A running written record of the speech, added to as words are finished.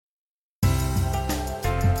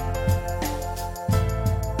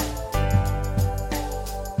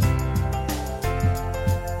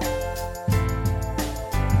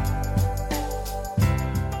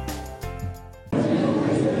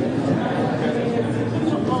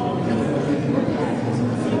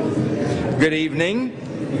Good evening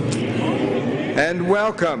and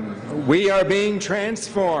welcome. We are being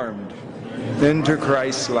transformed into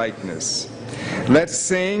Christ's likeness. Let's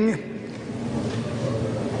sing.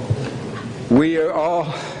 We are all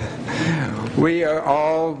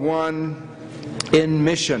one in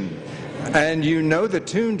mission. And you know the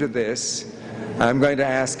tune to this. I'm going to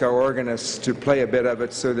ask our organist to play a bit of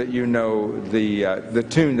it so that you know the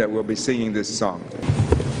tune that we'll be singing this song.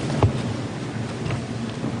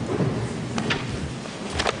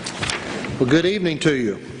 Well, good evening to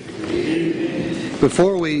you.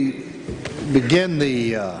 Before we begin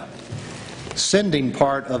the sending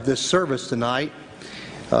part of this service tonight,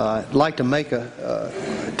 I'd like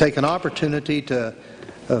to take an opportunity to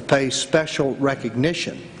pay special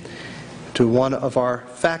recognition to one of our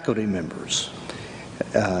faculty members.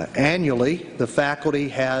 Annually, the faculty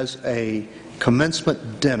has a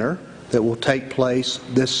commencement dinner that will take place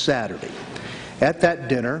this Saturday. At that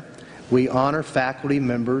dinner, we honor faculty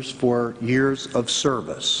members for years of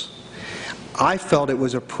service. I felt it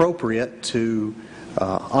was appropriate to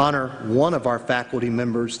honor one of our faculty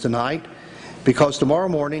members tonight because tomorrow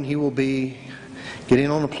morning he will be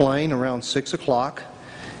getting on a plane around 6 o'clock,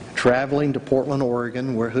 traveling to Portland,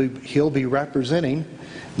 Oregon, where he'll be representing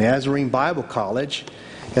Nazarene Bible College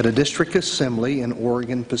at a district assembly in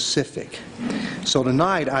Oregon Pacific. So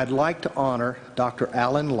tonight I'd like to honor Dr.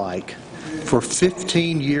 Alan Like for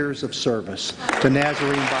 15 years of service to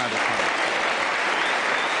Nazarene Bible College.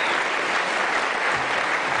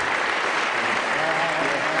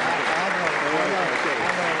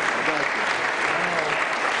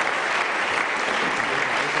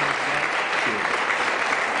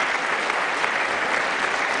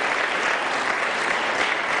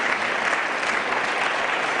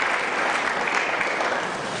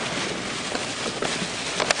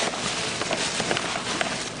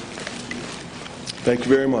 Thank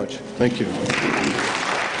you very much. Thank you. You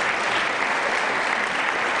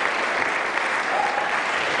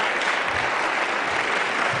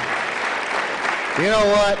know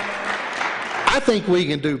what? I think we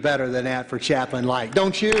can do better than that for Chaplain Like,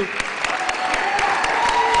 don't you?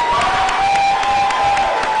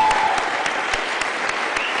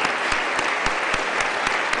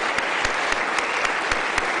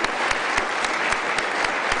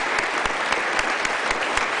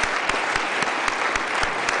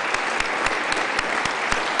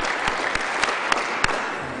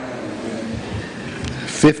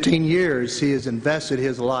 For 15 years, he has invested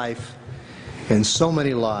his life in so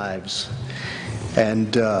many lives,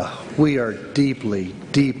 and we are deeply,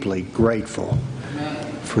 deeply grateful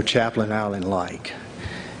for Chaplain Alan Like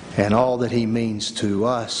and all that he means to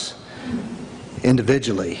us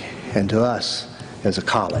individually and to us as a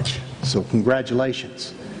college. So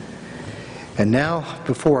congratulations. And now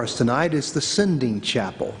before us tonight is the Sending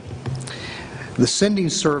Chapel. The sending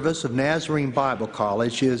service of Nazarene Bible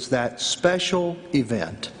College is that special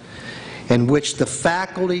event in which the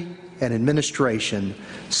faculty and administration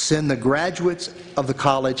send the graduates of the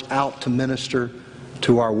college out to minister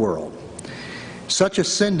to our world. Such a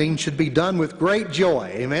sending should be done with great joy,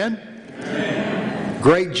 amen? Amen.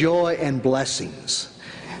 Great joy and blessings,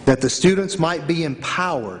 that the students might be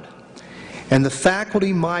empowered and the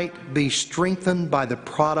faculty might be strengthened by the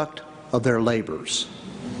product of their labors.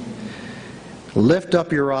 Lift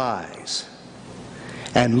up your eyes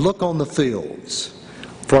and look on the fields,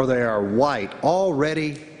 for they are white, all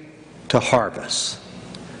ready to harvest.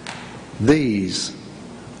 These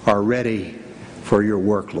are ready for your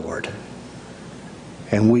work, Lord,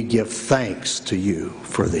 and we give thanks to you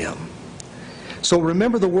for them. So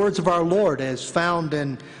remember the words of our Lord as found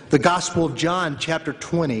in the Gospel of John, chapter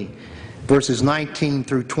 20, verses 19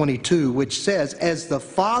 through 22, which says, "As the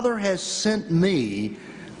Father has sent me,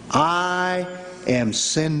 I am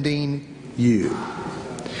sending you."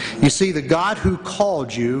 You see, the God who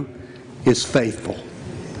called you is faithful.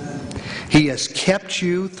 He has kept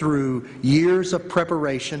you through years of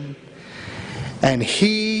preparation, and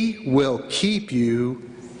He will keep you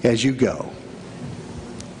as you go.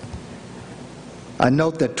 I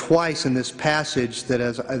note that twice in this passage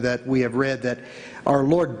that we have read that our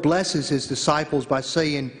Lord blesses His disciples by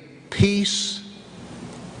saying, "Peace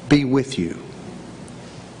be with you."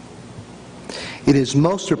 It is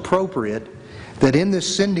most appropriate that in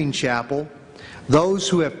this sending chapel, those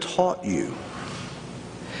who have taught you,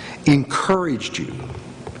 encouraged you,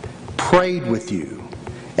 prayed with you,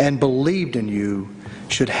 and believed in you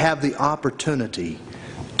should have the opportunity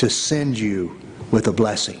to send you with a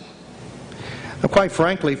blessing. Now, quite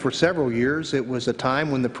frankly, for several years, it was a time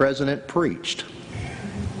when the president preached.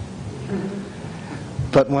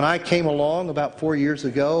 But when I came along about 4 years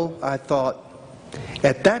ago, I thought,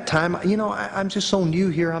 At that time, I'm just so new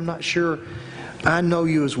here, I'm not sure I know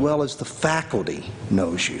you as well as the faculty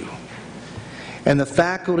knows you. And the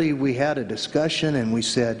faculty, we had a discussion and we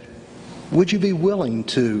said, would you be willing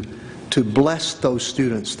to bless those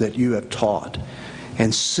students that you have taught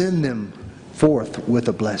and send them forth with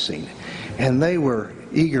a blessing? And they were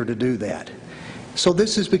eager to do that. So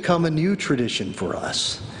this has become a new tradition for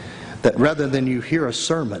us, that rather than you hear a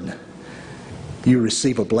sermon, you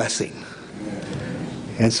receive a blessing.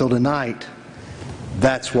 And so tonight,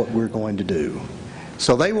 that's what we're going to do.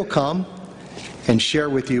 So they will come and share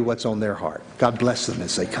with you what's on their heart. God bless them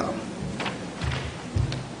as they come.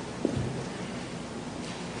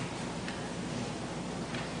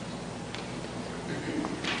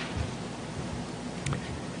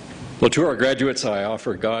 Well, to our graduates, I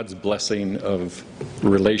offer God's blessing of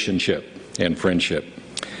relationship and friendship.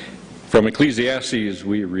 From Ecclesiastes,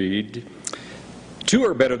 we read, "Two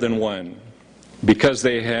are better than one, because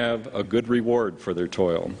they have a good reward for their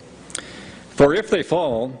toil. For if they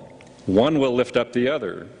fall, one will lift up the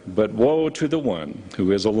other, but woe to the one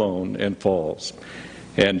who is alone and falls,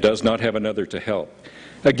 and does not have another to help.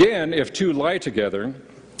 Again, if two lie together,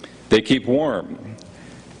 they keep warm.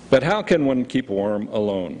 But how can one keep warm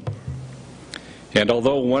alone? And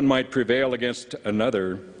although one might prevail against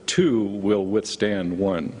another, two will withstand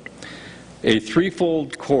one. A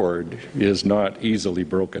threefold cord is not easily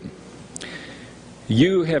broken."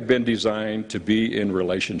 You have been designed to be in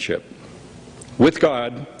relationship with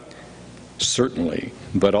God, certainly,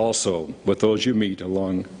 but also with those you meet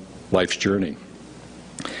along life's journey.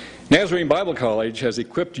 Nazarene Bible College has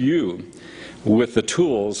equipped you with the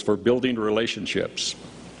tools for building relationships.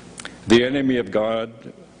 The enemy of God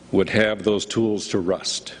would have those tools to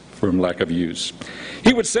rust from lack of use.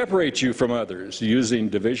 He would separate you from others using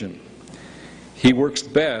division. He works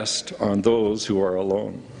best on those who are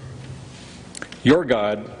alone. Your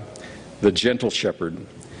God, the gentle shepherd,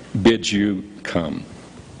 bids you come.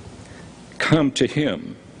 Come to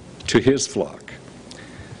him, to his flock.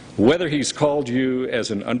 Whether he's called you as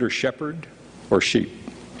an under-shepherd or sheep,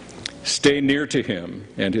 stay near to him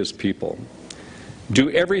and his people. Do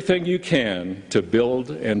everything you can to build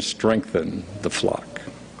and strengthen the flock.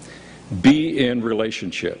 Be in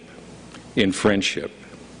relationship, in friendship.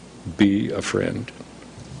 Be a friend.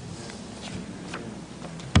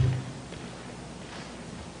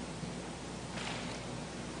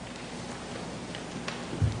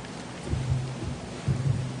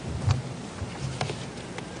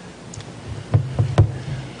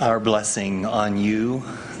 Our blessing on you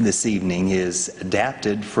this evening is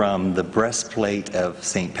adapted from the breastplate of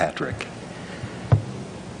St. Patrick.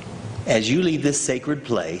 As you leave this sacred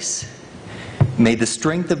place, may the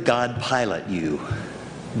strength of God pilot you,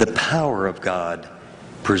 the power of God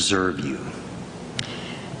preserve you.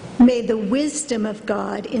 May the wisdom of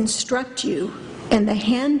God instruct you, and the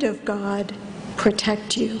hand of God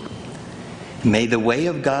protect you. May the way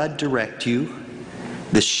of God direct you,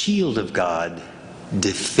 the shield of God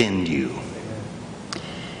defend you.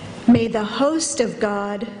 May the host of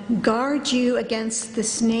God guard you against the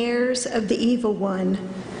snares of the evil one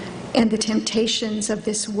and the temptations of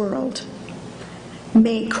this world.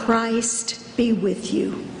 May Christ be with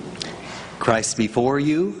you. Christ before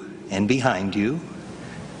you and behind you,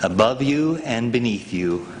 above you and beneath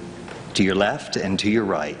you, to your left and to your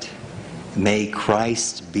right. May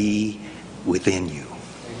Christ be within you.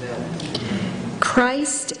 Amen.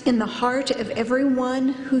 Christ in the heart of everyone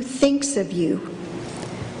who thinks of you.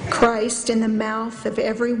 Christ in the mouth of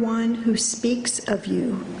everyone who speaks of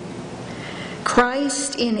you.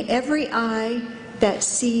 Christ in every eye that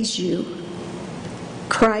sees you.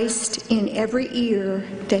 Christ in every ear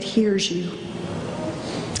that hears you.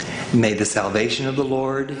 May the salvation of the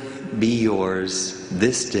Lord be yours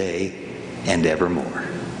this day and evermore.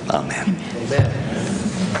 Amen. Amen.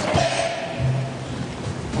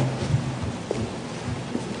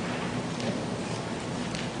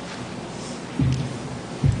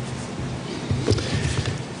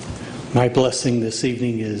 My blessing this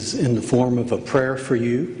evening is in the form of a prayer for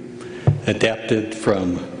you, adapted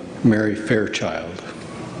from Mary Fairchild.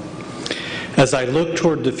 As I look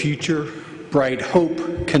toward the future, bright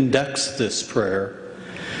hope conducts this prayer,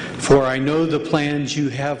 for I know the plans you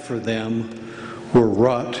have for them were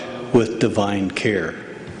wrought with divine care.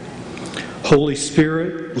 Holy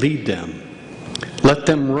Spirit, lead them. Let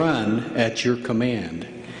them run at your command,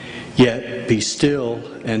 yet be still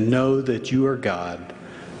and know that you are God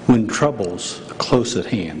when troubles are close at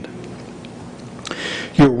hand.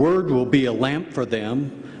 Your word will be a lamp for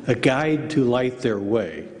them, a guide to light their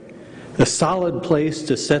way, a solid place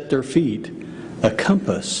to set their feet, a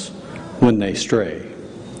compass when they stray.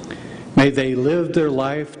 May they live their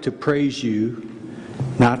life to praise you,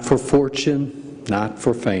 not for fortune, not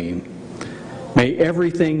for fame. May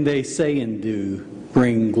everything they say and do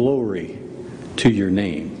bring glory to your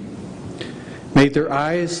name. May their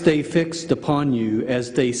eyes stay fixed upon you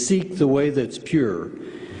as they seek the way that's pure,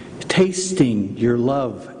 tasting your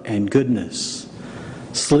love and goodness,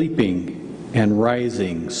 sleeping and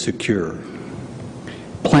rising secure.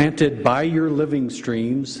 Planted by your living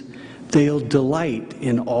streams, they'll delight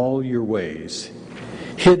in all your ways,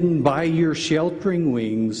 hidden by your sheltering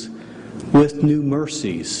wings with new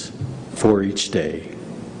mercies for each day.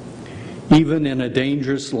 Even in a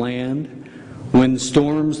dangerous land, when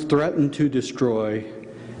storms threaten to destroy,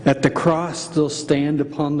 at the cross they'll stand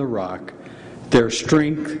upon the rock, their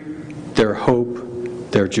strength, their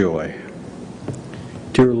hope, their joy.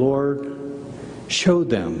 Dear Lord, show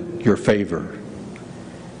them your favor.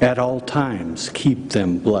 At all times, keep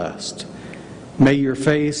them blessed. May your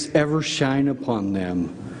face ever shine upon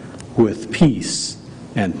them with peace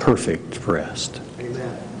and perfect rest.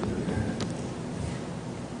 Amen.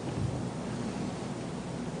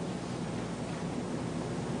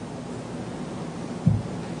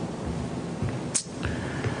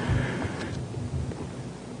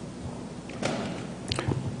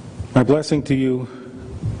 My blessing to you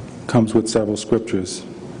comes with several scriptures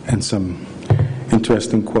and some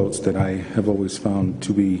interesting quotes that I have always found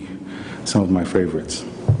to be some of my favorites.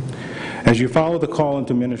 As you follow the call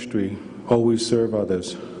into ministry, always serve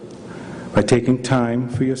others by taking time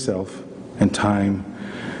for yourself and time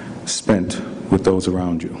spent with those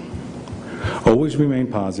around you. Always remain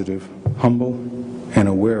positive, humble, and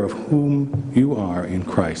aware of whom you are in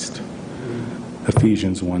Christ.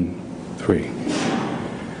 Ephesians 1:3.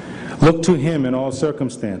 Look to Him in all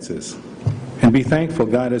circumstances and be thankful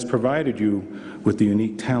God has provided you with the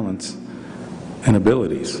unique talents and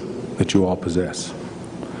abilities that you all possess.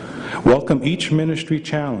 Welcome each ministry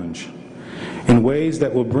challenge in ways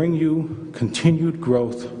that will bring you continued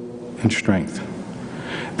growth and strength.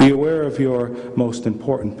 Be aware of your most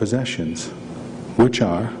important possessions, which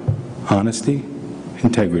are honesty,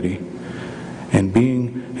 integrity, and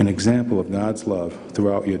being an example of God's love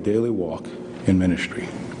throughout your daily walk in ministry.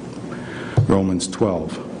 Romans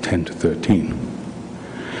 12:10-13.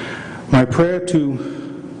 My prayer to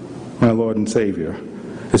my Lord and Savior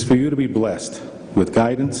is for you to be blessed with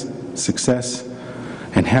guidance, success,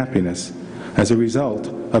 and happiness as a result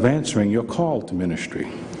of answering your call to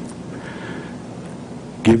ministry.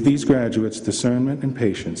 Give these graduates discernment and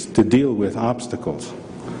patience to deal with obstacles.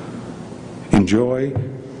 Enjoy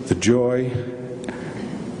the joy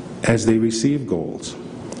as they receive goals.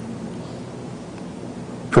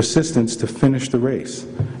 Persistence to finish the race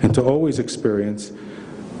and to always experience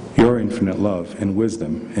your infinite love and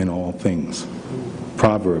wisdom in all things.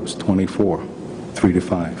 Proverbs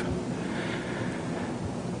 24:3-5.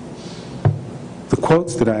 The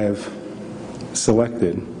quotes that I have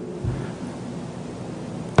selected,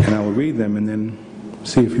 and I will read them and then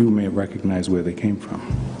see if you may recognize where they came from.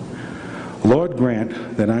 Lord,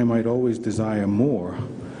 grant that I might always desire more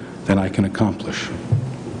than I can accomplish.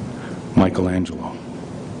 Michelangelo.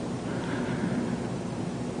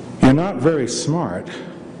 You're not very smart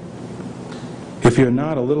if you're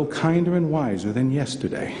not a little kinder and wiser than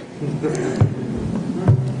yesterday.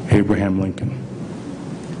 Abraham Lincoln.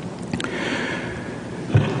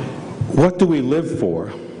 What do we live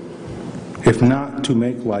for if not to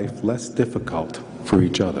make life less difficult for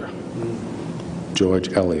each other?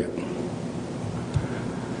 George Eliot.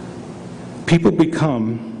 People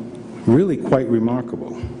become really quite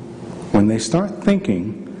remarkable when they start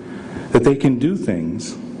thinking that they can do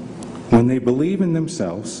things, when they believe in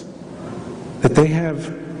themselves, that they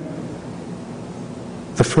have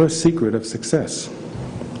the first secret of success.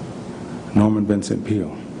 Norman Vincent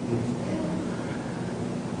Peale.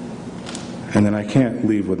 And then I can't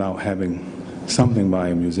leave without having something by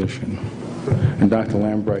a musician. And Dr.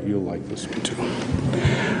 Lambright, you'll like this one too.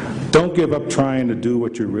 Don't give up trying to do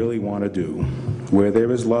what you really want to do. Where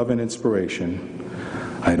there is love and inspiration,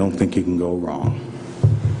 I don't think you can go wrong.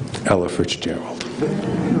 Ella Fitzgerald.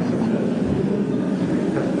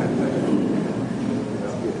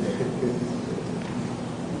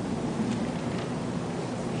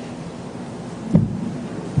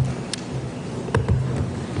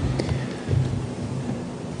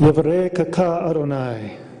 Yevareka ka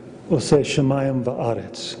Adonai, Oseh Shemayim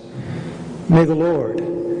va'aretz. May the Lord,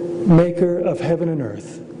 maker of heaven and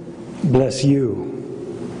earth, bless you.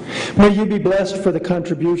 May you be blessed for the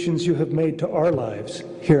contributions you have made to our lives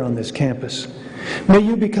here on this campus. May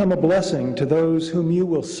you become a blessing to those whom you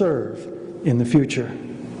will serve in the future.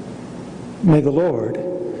 May the Lord,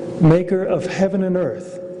 maker of heaven and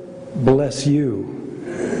earth, bless you.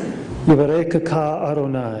 Yivarekaka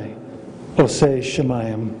Adonai, Oseh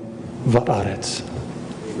Shemayim Va'aretz.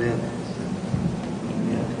 Amen.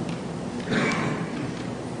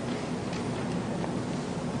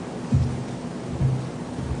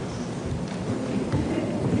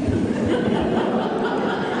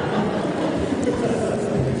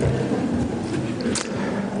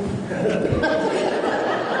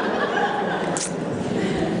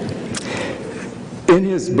 In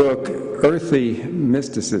his book, Earthly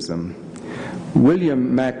Mysticism,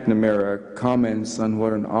 William McNamara comments on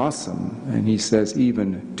what an awesome, and he says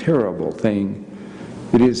even terrible thing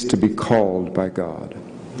it is to be called by God.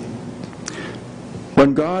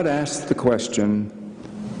 When God asks the question,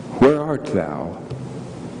 "Where art thou?"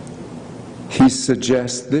 he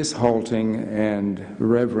suggests this halting and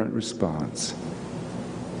reverent response.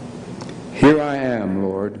 "Here I am,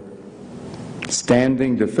 Lord,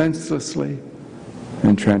 standing defenselessly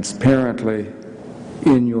and transparently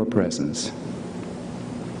in your presence.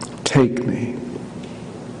 Take me.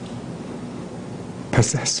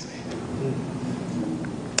 Possess me.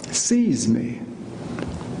 Seize me.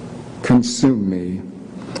 Consume me.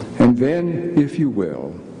 And then, if you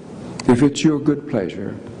will, if it's your good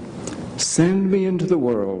pleasure, send me into the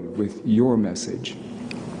world with your message,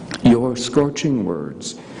 your scorching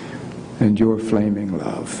words, and your flaming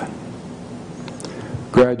love."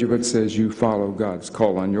 Graduates, as you follow God's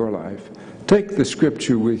call on your life, take the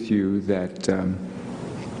scripture with you that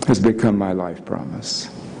has become my life promise.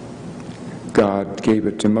 God gave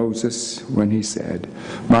it to Moses when he said,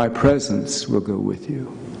 "My presence will go with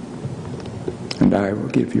you, and I will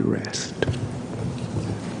give you rest."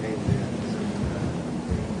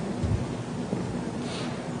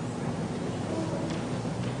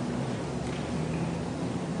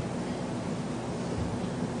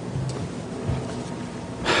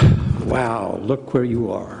 Wow, look where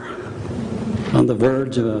you are, on the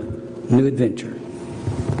verge of a new adventure.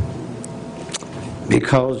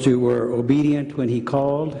 Because you were obedient when he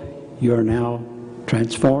called, you are now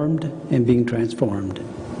transformed and being transformed.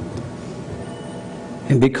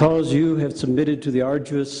 And because you have submitted to the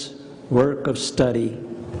arduous work of study,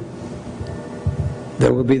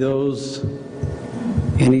 there will be those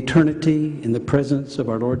in eternity in the presence of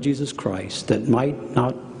our Lord Jesus Christ that might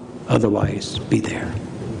not otherwise be there.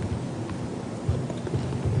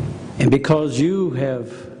 And because you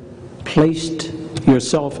have placed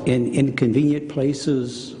yourself in inconvenient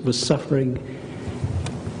places with suffering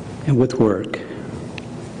and with work,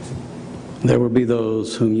 there will be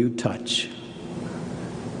those whom you touch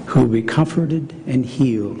who will be comforted and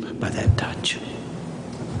healed by that touch.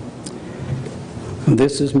 And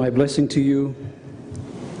this is my blessing to you.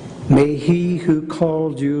 May he who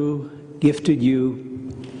called you, gifted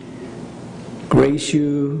you, grace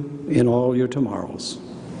you in all your tomorrows.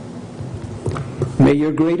 May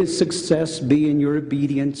your greatest success be in your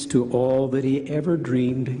obedience to all that he ever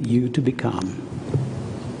dreamed you to become.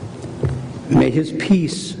 May his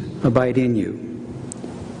peace abide in you,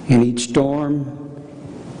 in each storm,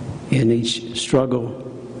 in each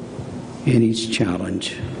struggle, in each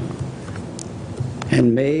challenge.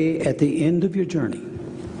 And may at the end of your journey,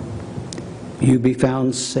 you be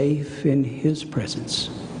found safe in his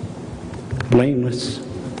presence, blameless,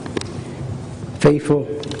 faithful,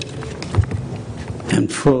 and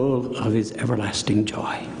full of his everlasting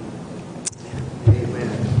joy. Amen.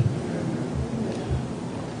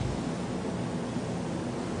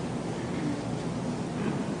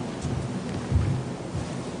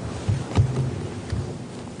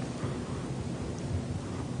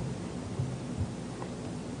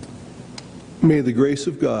 May the grace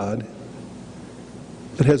of God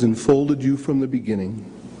that has enfolded you from the beginning,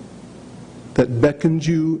 that beckoned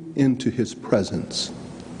you into his presence,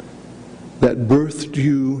 that birthed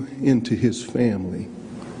you into his family,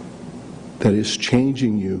 that is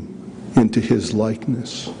changing you into his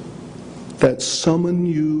likeness, that summoned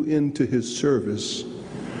you into his service,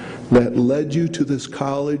 that led you to this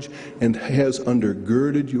college and has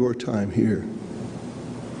undergirded your time here.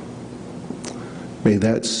 May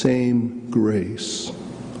that same grace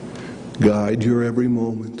guide your every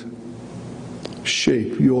moment,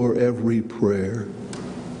 shape your every prayer,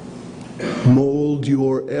 mold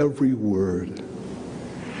your every word,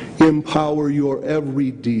 empower your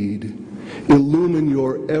every deed, illumine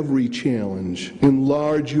your every challenge,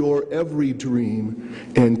 enlarge your every dream,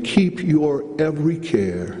 and keep your every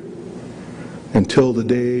care until the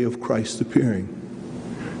day of Christ's appearing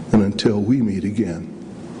and until we meet again.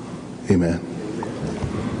 Amen.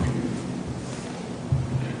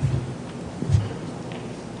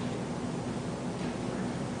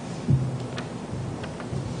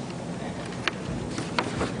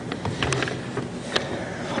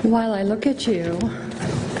 While I look at you,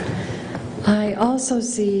 I also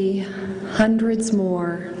see hundreds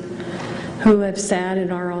more who have sat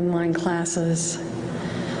in our online classes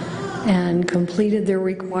and completed their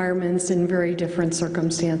requirements in very different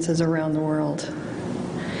circumstances around the world.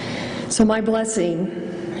 So my blessing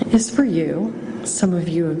is for you. Some of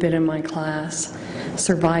you have been in my class,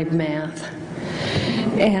 survived math,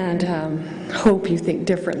 and hope you think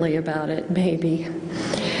differently about it, maybe.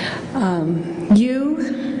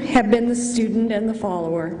 You have been the student and the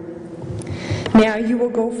follower. Now you will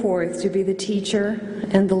go forth to be the teacher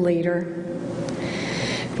and the leader.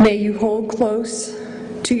 May you hold close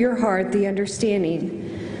to your heart the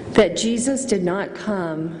understanding that Jesus did not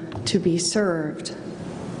come to be served,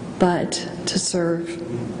 but to serve.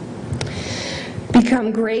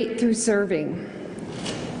 Become great through serving.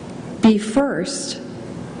 Be first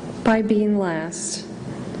by being last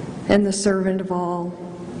and the servant of all.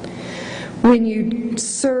 When you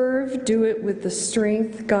serve, do it with the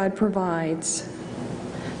strength God provides,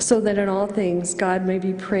 so that in all things God may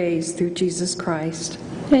be praised through Jesus Christ,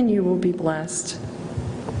 and you will be blessed.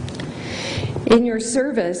 In your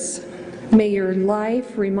service, may your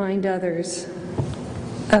life remind others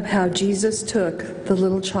of how Jesus took the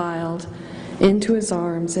little child into his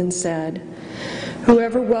arms and said,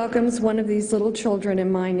 "Whoever welcomes one of these little children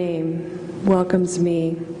in my name welcomes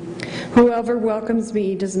me. Whoever welcomes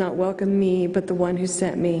me does not welcome me, but the one who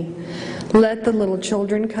sent me. Let the little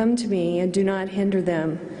children come to me, and do not hinder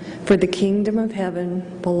them, for the kingdom of heaven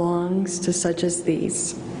belongs to such as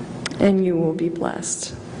these." And you will be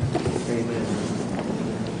blessed. Amen.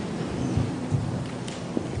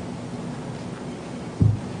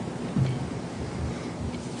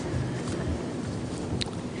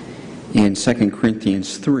 In 2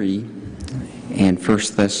 Corinthians 3 and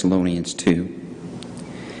 1 Thessalonians 2,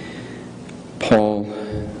 Paul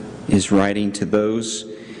is writing to those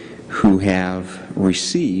who have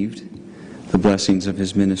received the blessings of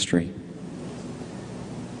his ministry.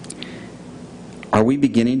 Are we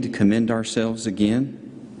beginning to commend ourselves again?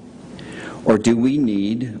 Or do we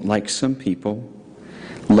need, like some people,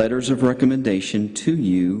 letters of recommendation to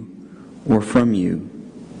you or from you?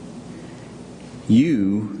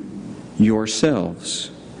 You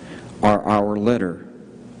yourselves are our letter,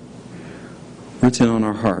 written on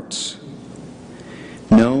our hearts,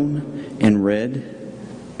 known and read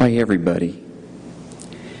by everybody.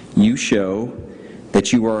 You show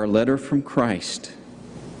that you are a letter from Christ,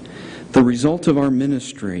 the result of our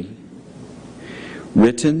ministry,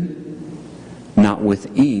 written not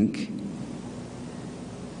with ink,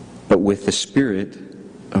 but with the Spirit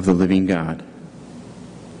of the living God,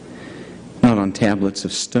 not on tablets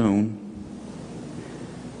of stone,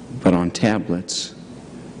 but on tablets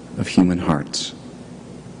of human hearts.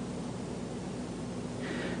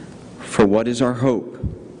 For what is our hope,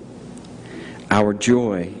 our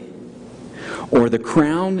joy, or the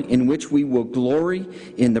crown in which we will glory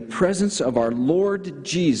in the presence of our Lord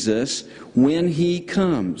Jesus when He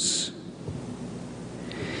comes?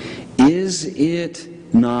 Is it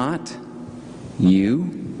not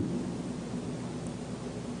you?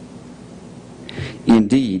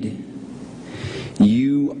 Indeed,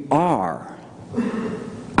 you are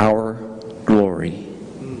our glory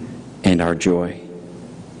and our joy.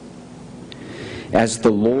 As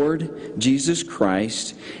the Lord Jesus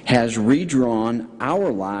Christ has redrawn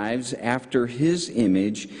our lives after His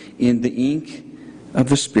image in the ink of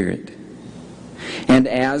the Spirit, and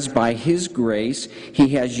as by His grace He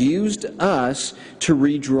has used us to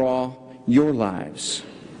redraw your lives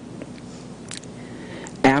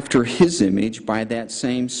after His image by that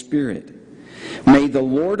same Spirit, may the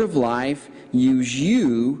Lord of life use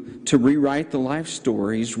you to rewrite the life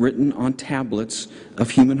stories written on tablets of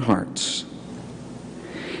human hearts.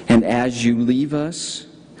 And as you leave us,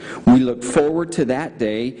 we look forward to that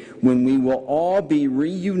day when we will all be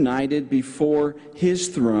reunited before His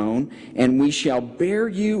throne, and we shall bear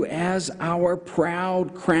you as our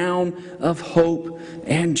proud crown of hope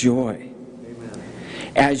and joy.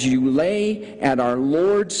 As you lay at our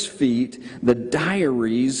Lord's feet the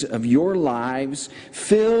diaries of your lives,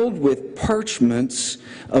 filled with parchments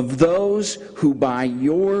of those who by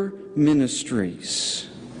your ministries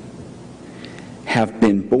have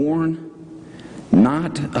been born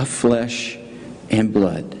not of flesh and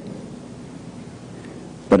blood,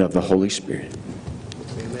 but of the Holy Spirit.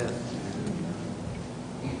 Amen.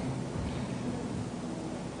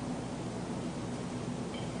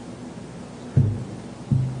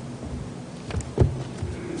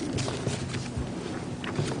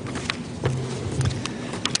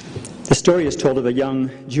 The story is told of a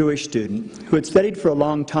young Jewish student who had studied for a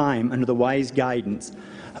long time under the wise guidance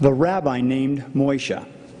of a rabbi named Moshe.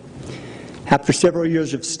 After several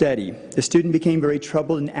years of study, the student became very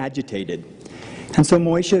troubled and agitated. And so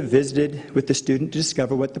Moishe visited with the student to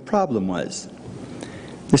discover what the problem was.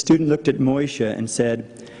 The student looked at Moishe and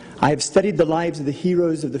said, "I have studied the lives of the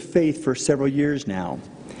heroes of the faith for several years now,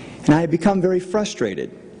 and I have become very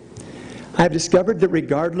frustrated. I have discovered that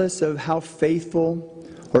regardless of how faithful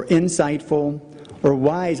or insightful or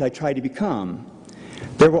wise I try to become,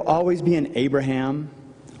 there will always be an Abraham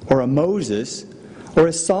or a Moses or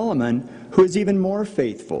a Solomon who is even more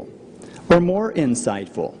faithful or more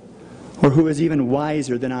insightful or who is even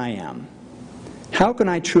wiser than I am. How can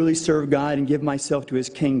I truly serve God and give myself to His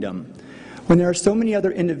kingdom when there are so many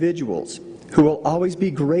other individuals who will always be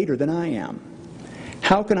greater than I am?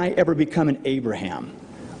 How can I ever become an Abraham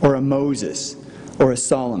or a Moses or a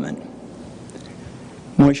Solomon?"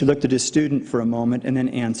 Moishe looked at his student for a moment and then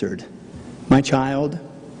answered, "My child,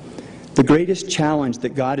 the greatest challenge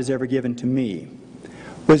that God has ever given to me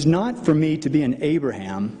was not for me to be an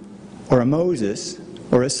Abraham or a Moses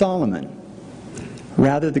or a Solomon.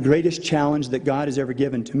 Rather, the greatest challenge that God has ever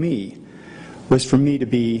given to me was for me to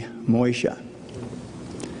be Moishe.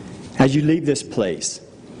 As you leave this place,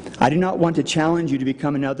 I do not want to challenge you to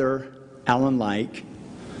become another Alan Like,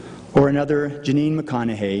 or another Janine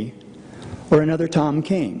McConaughey, or another Tom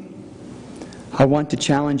King. I want to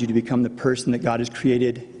challenge you to become the person that God has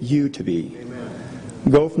created you to be. Amen.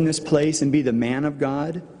 Go from this place and be the man of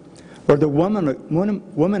God, or the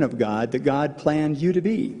woman of God that God planned you to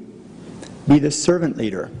be. Be the servant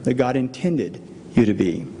leader that God intended you to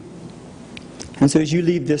be. And so as you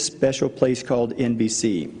leave this special place called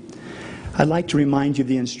NBC, I'd like to remind you of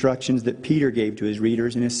the instructions that Peter gave to his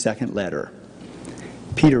readers in his second letter.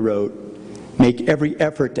 Peter wrote, "Make every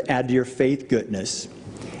effort to add to your faith goodness,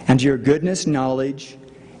 and to your goodness knowledge,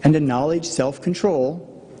 and to knowledge self-control,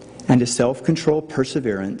 and to self-control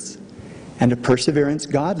perseverance, and to perseverance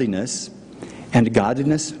godliness, and to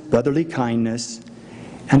godliness brotherly kindness,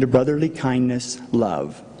 and to brotherly kindness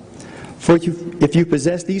love. For if you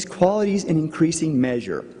possess these qualities in increasing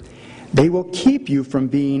measure, they will keep you from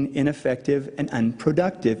being ineffective and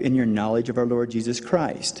unproductive in your knowledge of our Lord Jesus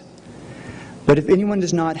Christ. But if anyone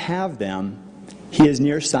does not have them, he is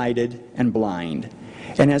nearsighted and blind,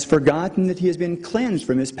 and has forgotten that he has been cleansed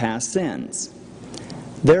from his past sins.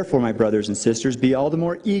 Therefore, my brothers and sisters, be all the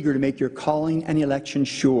more eager to make your calling and election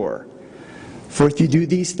sure. For if you do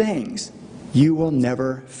these things, you will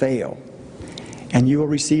never fail, and you will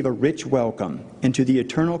receive a rich welcome into the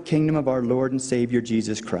eternal kingdom of our Lord and Savior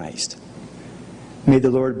Jesus Christ. May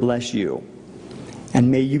the Lord bless you,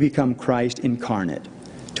 and may you become Christ incarnate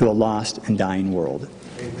to a lost and dying world."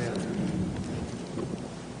 Amen.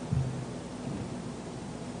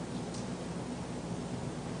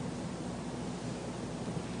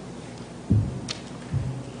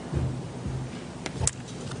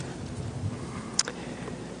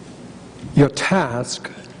 Your task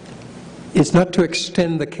is not to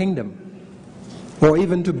extend the kingdom or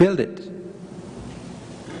even to build it.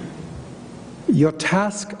 Your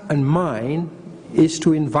task and mine is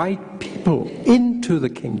to invite people into the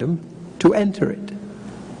kingdom to enter it.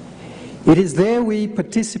 It is there we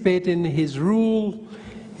participate in His rule,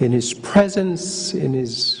 in His presence, in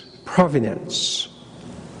His providence.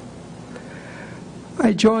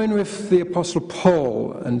 I join with the Apostle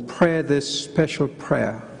Paul and pray this special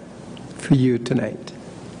prayer for you tonight.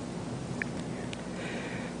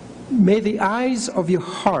 May the eyes of your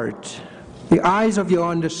heart, the eyes of your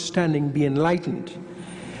understanding be enlightened,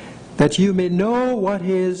 that you may know what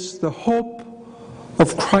is the hope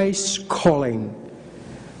of Christ's calling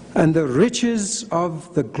and the riches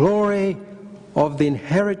of the glory of the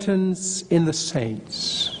inheritance in the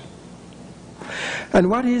saints, and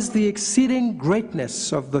what is the exceeding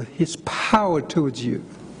greatness of His power towards you,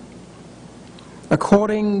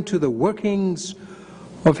 according to the workings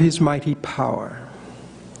of His mighty power.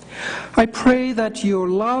 I pray that your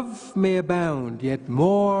love may abound yet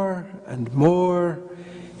more and more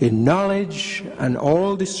in knowledge and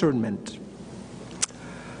all discernment.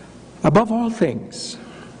 Above all things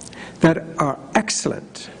that are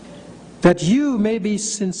excellent, that you may be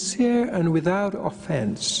sincere and without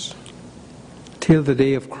offense till the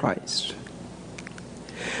day of Christ.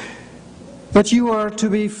 That you are to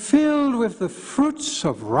be filled with the fruits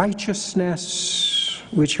of righteousness,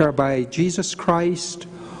 which are by Jesus Christ,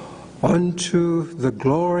 unto the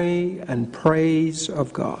glory and praise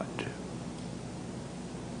of God.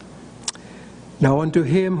 Now unto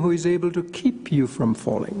Him who is able to keep you from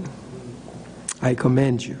falling, I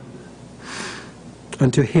commend you.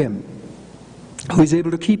 Unto Him who is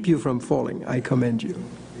able to keep you from falling, I commend you.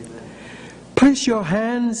 Place your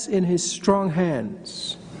hands in His strong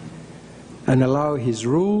hands and allow His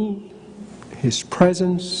rule His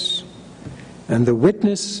presence, and the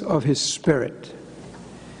witness of His Spirit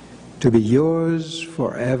to be yours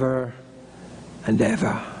forever and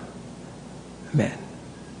ever. Amen.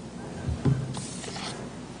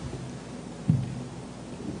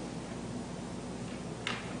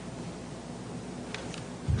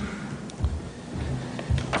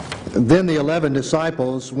 Then the 11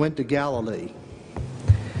 disciples went to Galilee,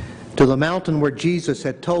 to the mountain where Jesus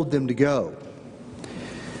had told them to go.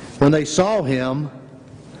 When they saw Him,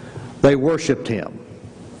 they worshiped Him,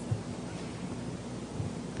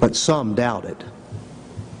 but some doubted.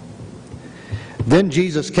 Then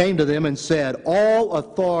Jesus came to them and said, "All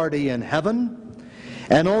authority in heaven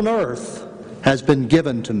and on earth has been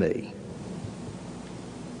given to me.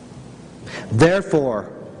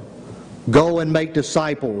 Therefore, go and make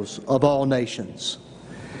disciples of all nations,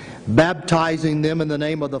 baptizing them in the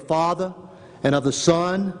name of the Father and of the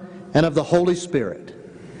Son and of the Holy Spirit,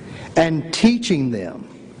 and teaching them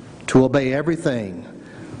to obey everything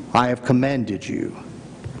I have commanded you.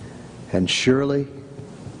 And surely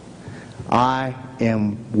I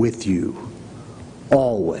am with you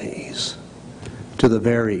always to the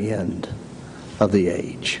very end of the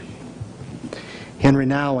age." Henry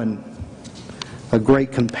Nouwen, a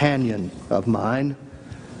great companion of mine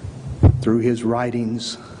through his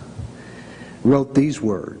writings, wrote these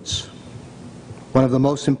words: "One of the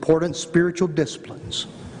most important spiritual disciplines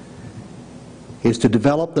is to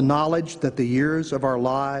develop the knowledge that the years of our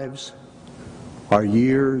lives are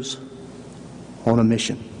years on a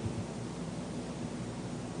mission."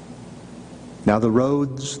 Now, the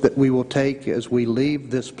roads that we will take as we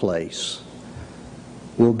leave this place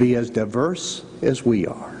will be as diverse as we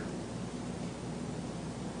are.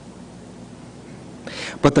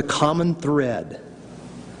 But the common thread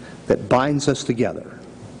that binds us together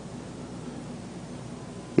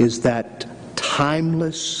is that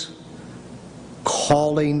timeless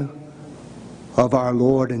calling of our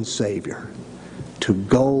Lord and Savior to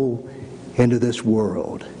go into this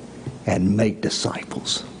world and make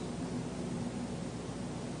disciples.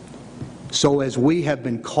 So as we have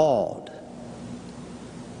been called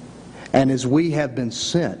and as we have been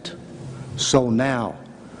sent, so now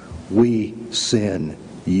we send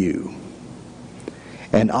you.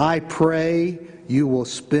 And I pray you will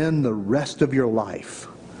spend the rest of your life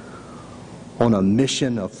on a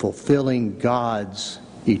mission of fulfilling God's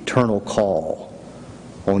eternal call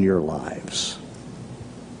on your lives.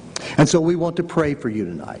 And so we want to pray for you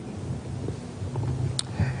tonight.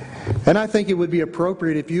 And I think it would be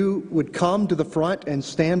appropriate if you would come to the front and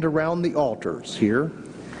stand around the altars here.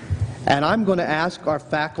 And I'm going to ask our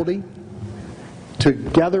faculty to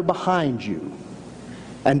gather behind you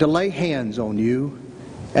and to lay hands on you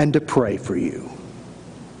and to pray for you.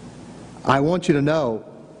 I want you to know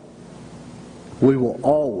we will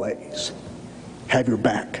always have your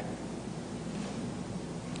back.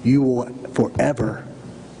 You will forever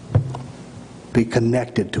be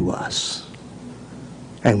connected to us,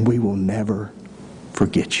 and we will never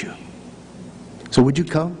forget you. So would you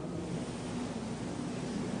come?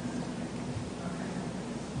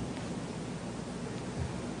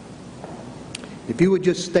 If you would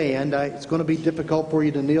just stand, it's going to be difficult for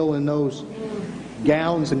you to kneel in those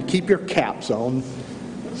gowns and keep your caps on.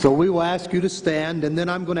 So we will ask you to stand, and then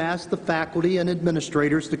I'm going to ask the faculty and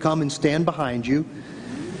administrators to come and stand behind you.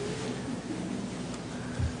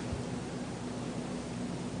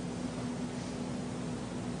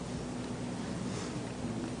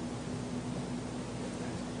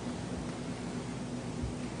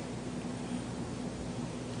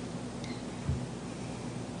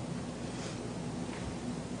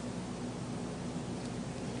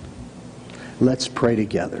 Let's pray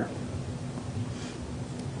together.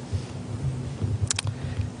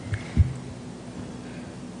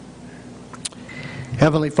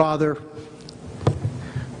 Heavenly Father,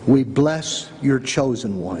 we bless your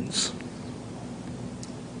chosen ones.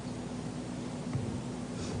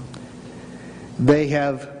 They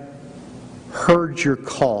have heard your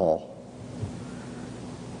call.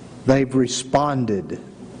 They've responded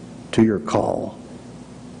to your call.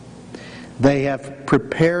 They have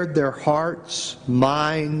prepared their hearts,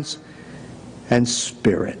 minds, and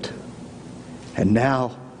spirit. And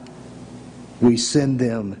now we send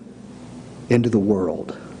them into the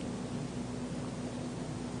world.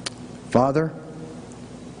 Father,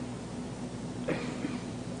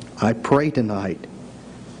 I pray tonight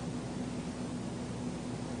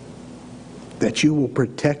that you will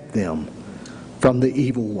protect them from the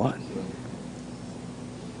evil one.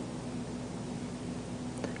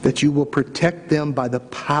 That you will protect them by the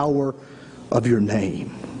power of your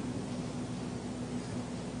name.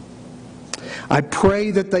 I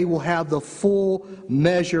pray that they will have the full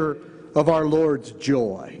measure of our Lord's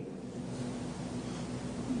joy.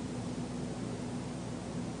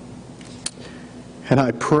 And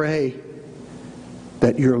I pray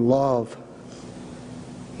that your love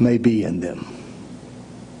may be in them.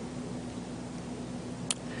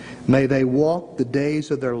 May they walk the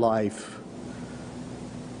days of their life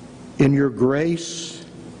in your grace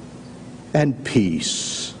and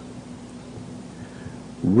peace,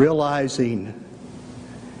 realizing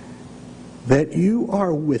that you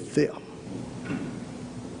are with them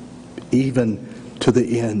even to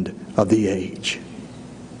the end of the age.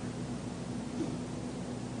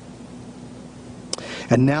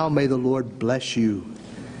 And now may the Lord bless you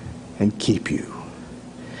and keep you.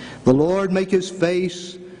 The Lord make his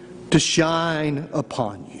face to shine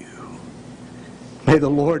upon you. May the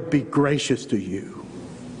Lord be gracious to you.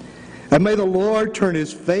 And may the Lord turn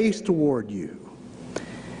his face toward you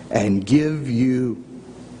and give you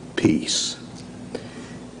peace.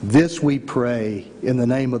 This we pray in the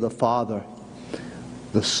name of the Father,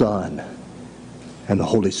 the Son, and the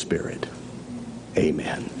Holy Spirit.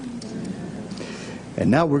 Amen. And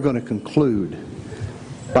now we're going to conclude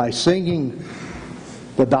by singing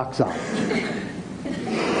the doxology.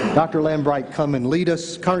 Dr. Lambright, come and lead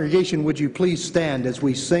us. Congregation, would you please stand as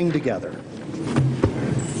we sing together?